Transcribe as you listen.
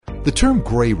The term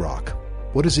gray rock,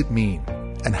 what does it mean?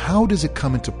 And how does it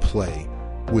come into play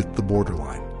with the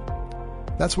borderline?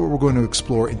 That's what we're going to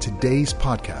explore in today's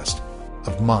podcast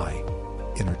of My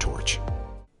Inner Torch.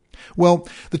 Well,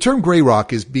 the term gray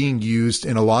rock is being used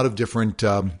in a lot of different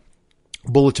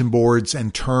bulletin boards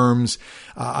and terms.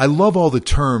 I love all the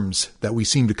terms that we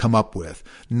seem to come up with.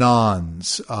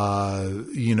 NONS,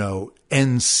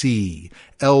 NC,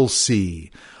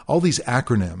 LC, all these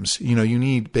acronyms. You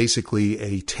need basically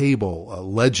a table, a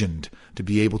legend to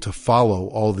be able to follow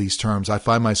all these terms. I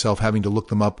find myself having to look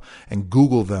them up and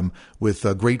Google them with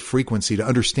great frequency to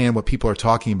understand what people are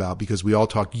talking about, because we all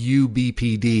talk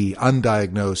UBPD,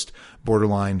 undiagnosed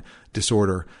borderline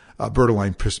disorder,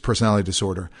 borderline personality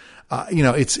disorder.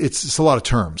 It's a lot of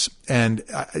terms. And,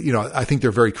 I think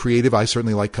they're very creative. I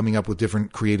certainly like coming up with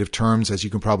different creative terms, as you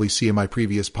can probably see in my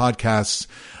previous podcasts,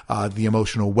 the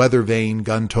emotional weather vane,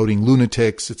 gun-toting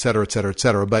lunatics, et cetera, et cetera, et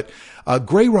cetera. But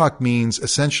gray rock means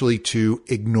essentially to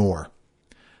ignore.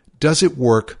 Does it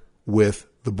work with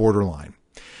the borderline?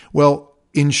 Well,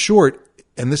 in short,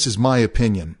 and this is my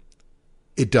opinion,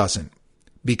 it doesn't.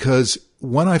 Because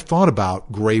when I've thought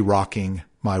about gray rocking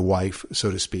my wife, so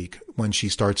to speak, when she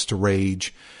starts to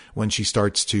rage, when she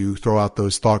starts to throw out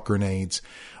those thought grenades,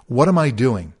 what am I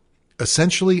doing?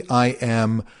 Essentially, I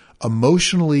am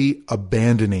emotionally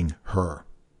abandoning her.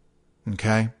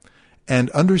 Okay?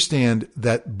 And understand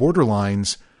that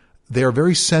borderlines, they are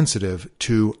very sensitive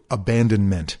to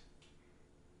abandonment.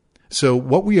 So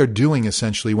what we are doing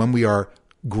essentially when we are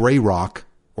gray rock,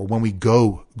 or when we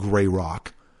go gray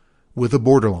rock with a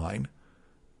borderline,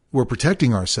 we're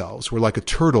protecting ourselves. We're like a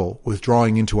turtle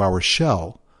withdrawing into our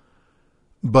shell,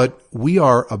 but we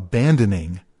are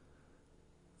abandoning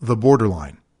the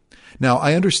borderline. Now,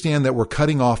 I understand that we're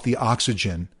cutting off the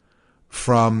oxygen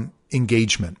from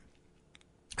engagement,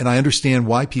 and I understand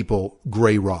why people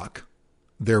gray rock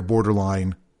their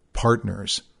borderline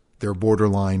partners, their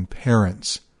borderline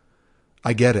parents.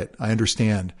 I get it. I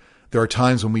understand. There are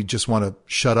times when we just want to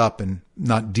shut up and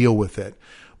not deal with it.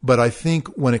 But I think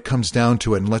when it comes down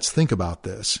to it, and let's think about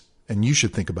this, and you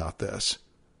should think about this.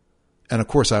 And of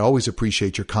course, I always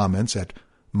appreciate your comments at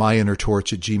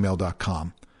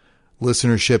myinnertorch@gmail.com.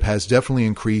 Listenership has definitely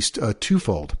increased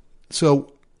twofold.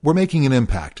 So we're making an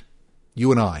impact,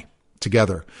 you and I,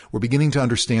 together. We're beginning to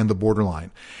understand the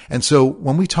borderline. And so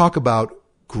when we talk about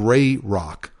gray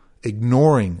rock,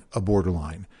 ignoring a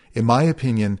borderline, in my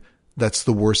opinion, that's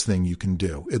the worst thing you can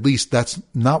do. At least that's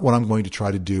not what I'm going to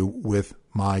try to do with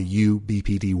my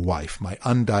UBPD wife, my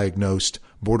undiagnosed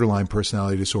borderline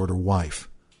personality disorder wife.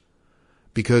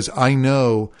 Because I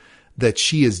know that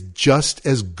she is just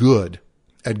as good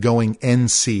at going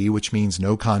NC, which means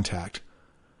no contact,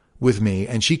 with me,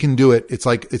 and she can do it. It's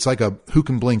like a who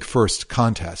can blink first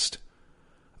contest.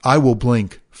 I will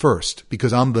blink first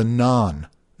because I'm the non.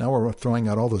 Now we're throwing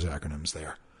out all those acronyms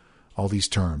there, all these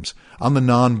terms. I'm the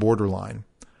non-borderline.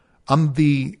 I'm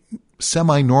the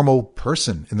semi-normal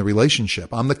person in the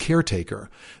relationship. I'm the caretaker.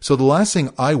 So the last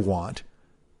thing I want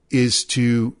is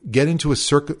to get into a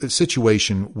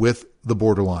situation with the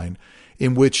borderline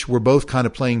in which we're both kind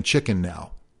of playing chicken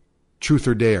now. Truth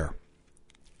or dare.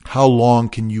 How long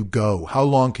can you go? How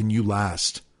long can you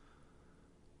last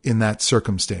in that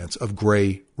circumstance of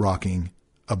gray rocking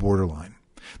a borderline?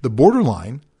 The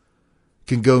borderline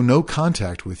can go no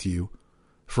contact with you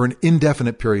for an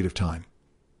indefinite period of time.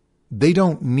 They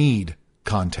don't need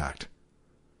contact.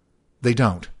 They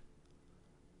don't.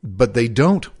 But they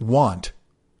don't want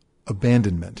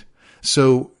abandonment.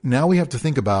 So now we have to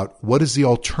think about what is the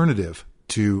alternative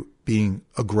to being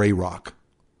a gray rock?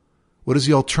 What is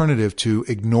the alternative to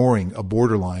ignoring a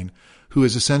borderline who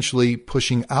is essentially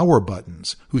pushing our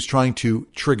buttons, who's trying to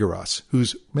trigger us,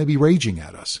 who's maybe raging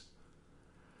at us?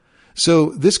 So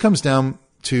this comes down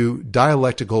to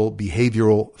dialectical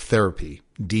behavioral therapy,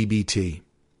 DBT.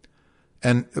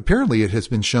 And apparently it has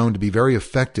been shown to be very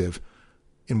effective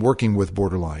in working with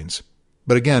borderlines.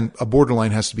 But again, a borderline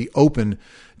has to be open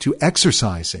to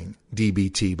exercising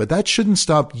DBT, but that shouldn't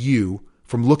stop you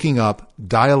from looking up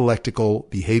dialectical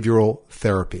behavioral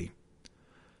therapy.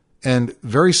 And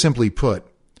very simply put,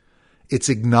 it's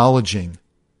acknowledging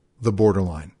the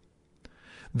borderline.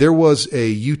 There was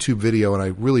a YouTube video, and I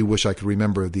really wish I could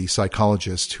remember the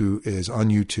psychologist who is on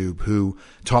YouTube who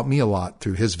taught me a lot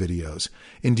through his videos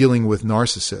in dealing with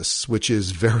narcissists, which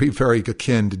is very, very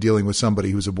akin to dealing with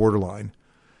somebody who's a borderline.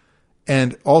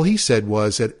 And all he said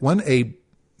was that when a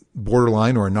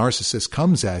borderline or a narcissist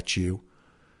comes at you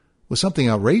with something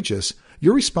outrageous,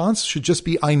 your response should just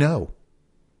be, I know.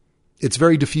 It's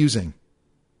very diffusing,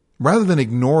 rather than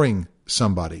ignoring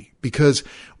somebody. Because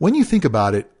when you think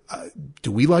about it,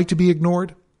 do we like to be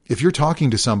ignored? If you're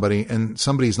talking to somebody and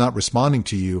somebody's not responding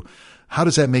to you, how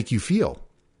does that make you feel?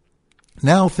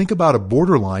 Now think about a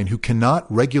borderline who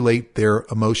cannot regulate their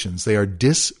emotions. They are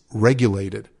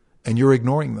dysregulated and you're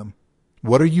ignoring them.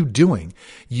 What are you doing?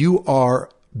 You are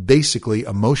basically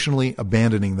emotionally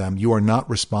abandoning them. You are not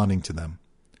responding to them.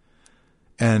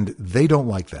 And they don't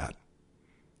like that.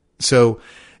 So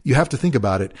you have to think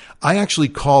about it. I actually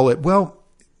call it, well,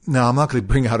 no, I'm not going to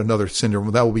bring out another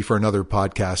syndrome. That will be for another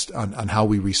podcast on how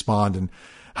we respond and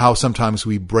how sometimes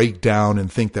we break down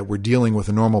and think that we're dealing with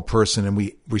a normal person and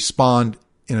we respond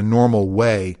in a normal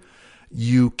way.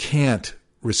 You can't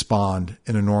respond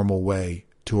in a normal way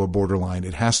to a borderline.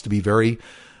 It has to be very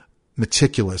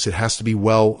meticulous. It has to be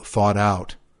well thought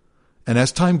out. And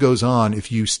as time goes on,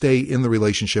 if you stay in the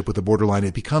relationship with a borderline,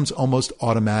 it becomes almost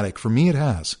automatic. For me, it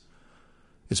has.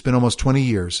 It's been almost 20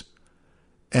 years.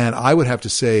 And I would have to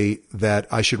say that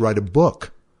I should write a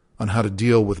book on how to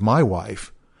deal with my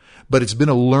wife. But it's been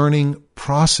a learning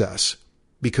process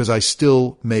because I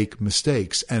still make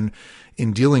mistakes. And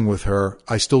in dealing with her,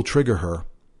 I still trigger her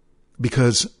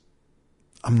because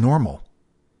I'm normal.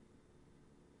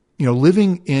 You know,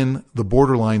 living in the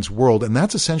borderlines world, and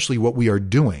that's essentially what we are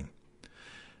doing.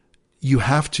 You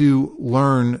have to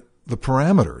learn the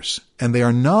parameters, and they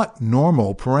are not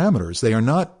normal parameters. They are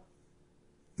not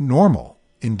normal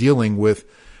in dealing with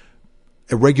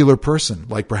a regular person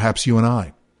like perhaps you and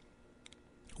I.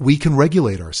 We can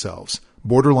regulate ourselves.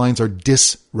 Borderlines are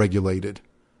dysregulated.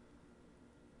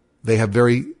 They have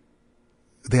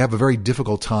a very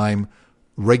difficult time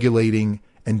regulating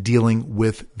and dealing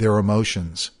with their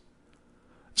emotions.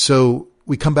 So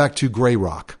we come back to gray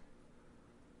rock.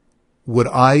 Would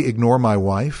I ignore my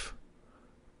wife?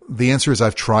 The answer is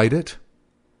I've tried it.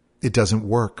 It doesn't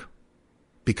work.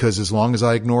 Because as long as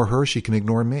I ignore her, she can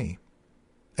ignore me.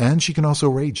 And she can also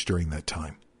rage during that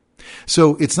time.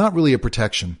 So it's not really a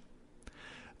protection.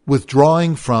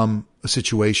 Withdrawing from a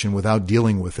situation without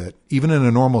dealing with it, even in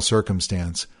a normal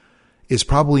circumstance, is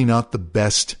probably not the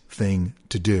best thing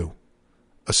to do,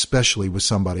 especially with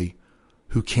somebody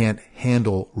who can't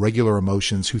handle regular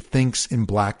emotions, who thinks in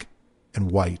black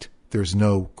and white. There's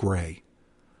no gray.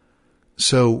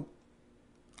 So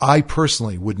I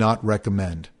personally would not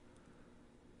recommend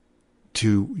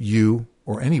to you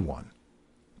or anyone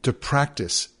to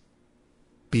practice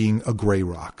being a gray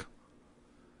rock.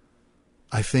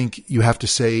 I think you have to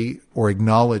say or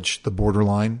acknowledge the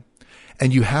borderline,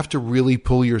 and you have to really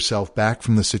pull yourself back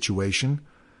from the situation,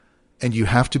 and you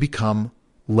have to become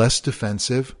less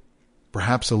defensive,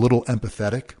 perhaps a little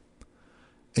empathetic,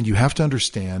 and you have to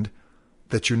understand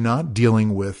that you're not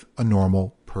dealing with a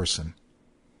normal person.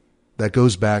 That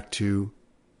goes back to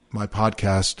my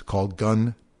podcast called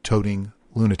Gun-Toting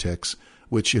Lunatics,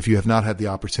 which if you have not had the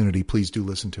opportunity, please do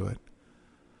listen to it.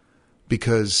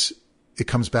 Because it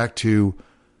comes back to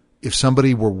if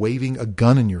somebody were waving a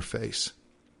gun in your face,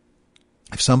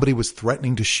 if somebody was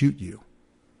threatening to shoot you,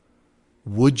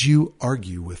 would you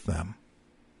argue with them?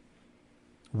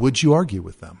 Would you argue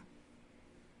with them?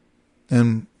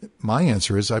 And my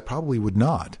answer is I probably would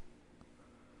not.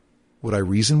 Would I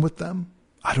reason with them?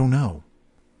 I don't know.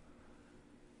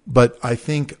 But I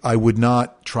think I would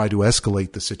not try to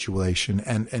escalate the situation.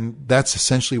 And that's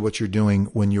essentially what you're doing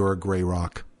when you're a gray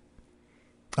rock.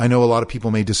 I know a lot of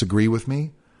people may disagree with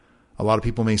me. A lot of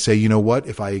people may say, you know what,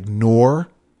 if I ignore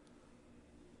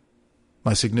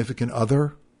my significant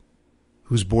other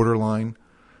who's borderline,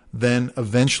 then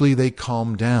eventually they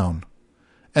calm down.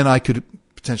 And I could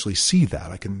potentially see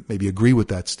that. I can maybe agree with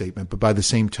that statement. But by the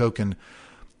same token,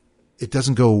 it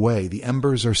doesn't go away. The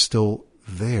embers are still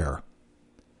there.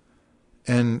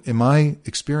 And in my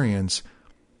experience,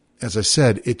 as I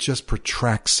said, it just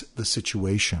protracts the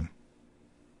situation.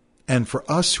 And for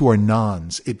us who are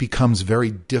nons, it becomes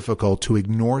very difficult to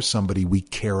ignore somebody we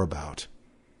care about.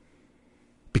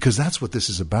 Because that's what this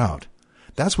is about.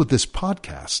 That's what this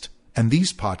podcast and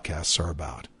these podcasts are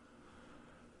about.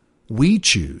 We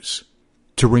choose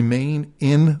to remain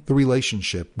in the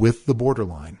relationship with the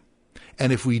borderline.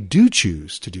 And if we do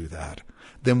choose to do that,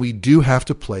 then we do have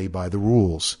to play by the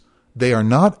rules. They are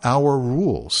not our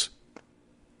rules.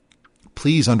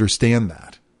 Please understand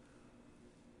that.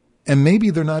 And maybe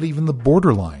they're not even the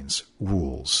borderline's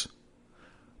rules.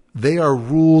 They are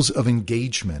rules of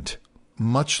engagement,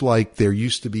 much like there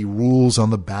used to be rules on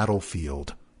the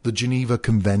battlefield, the Geneva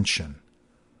Convention.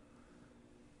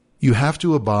 You have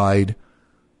to abide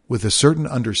with a certain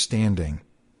understanding.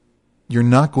 You're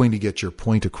not going to get your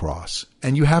point across.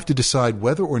 And you have to decide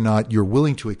whether or not you're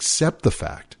willing to accept the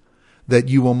fact that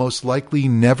you will most likely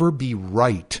never be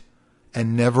right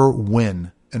and never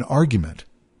win an argument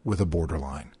with a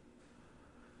borderline.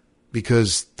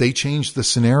 because they change the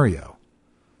scenario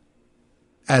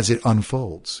as it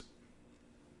unfolds.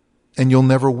 And you'll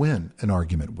never win an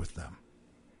argument with them,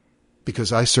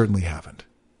 because I certainly haven't.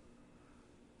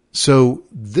 So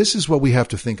this is what we have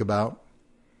to think about.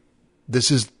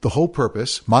 This is the whole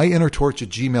purpose.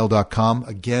 myinnertorch@gmail.com.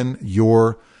 Again,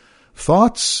 your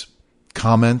thoughts,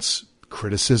 comments,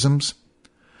 criticisms.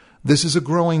 This is a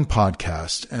growing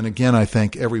podcast. And again, I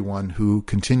thank everyone who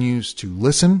continues to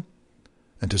listen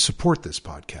and to support this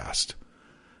podcast.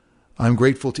 I'm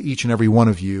grateful to each and every one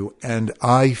of you, and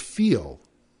I feel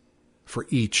for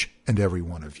each and every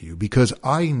one of you, because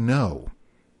I know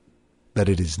that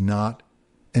it is not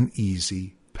an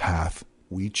easy path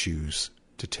we choose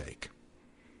to take.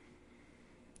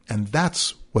 And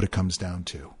that's what it comes down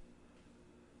to.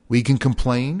 We can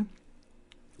complain,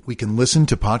 we can listen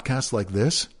to podcasts like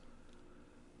this,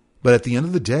 but at the end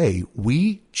of the day,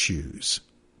 we choose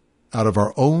out of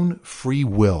our own free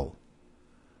will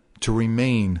to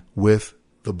remain with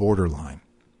the borderline,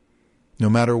 no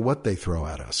matter what they throw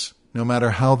at us, no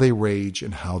matter how they rage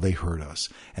and how they hurt us.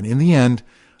 And in the end,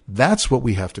 that's what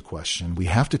we have to question. We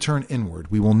have to turn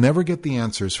inward. We will never get the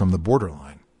answers from the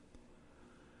borderline.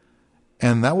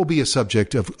 And that will be a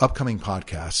subject of upcoming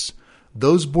podcasts.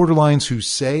 Those borderlines who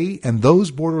say and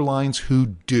those borderlines who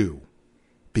do,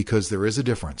 because there is a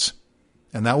difference.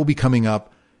 And that will be coming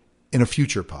up in a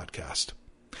future podcast.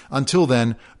 Until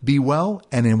then, be well,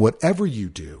 and in whatever you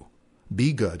do,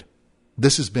 be good.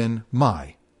 This has been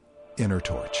my Inner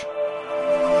Torch.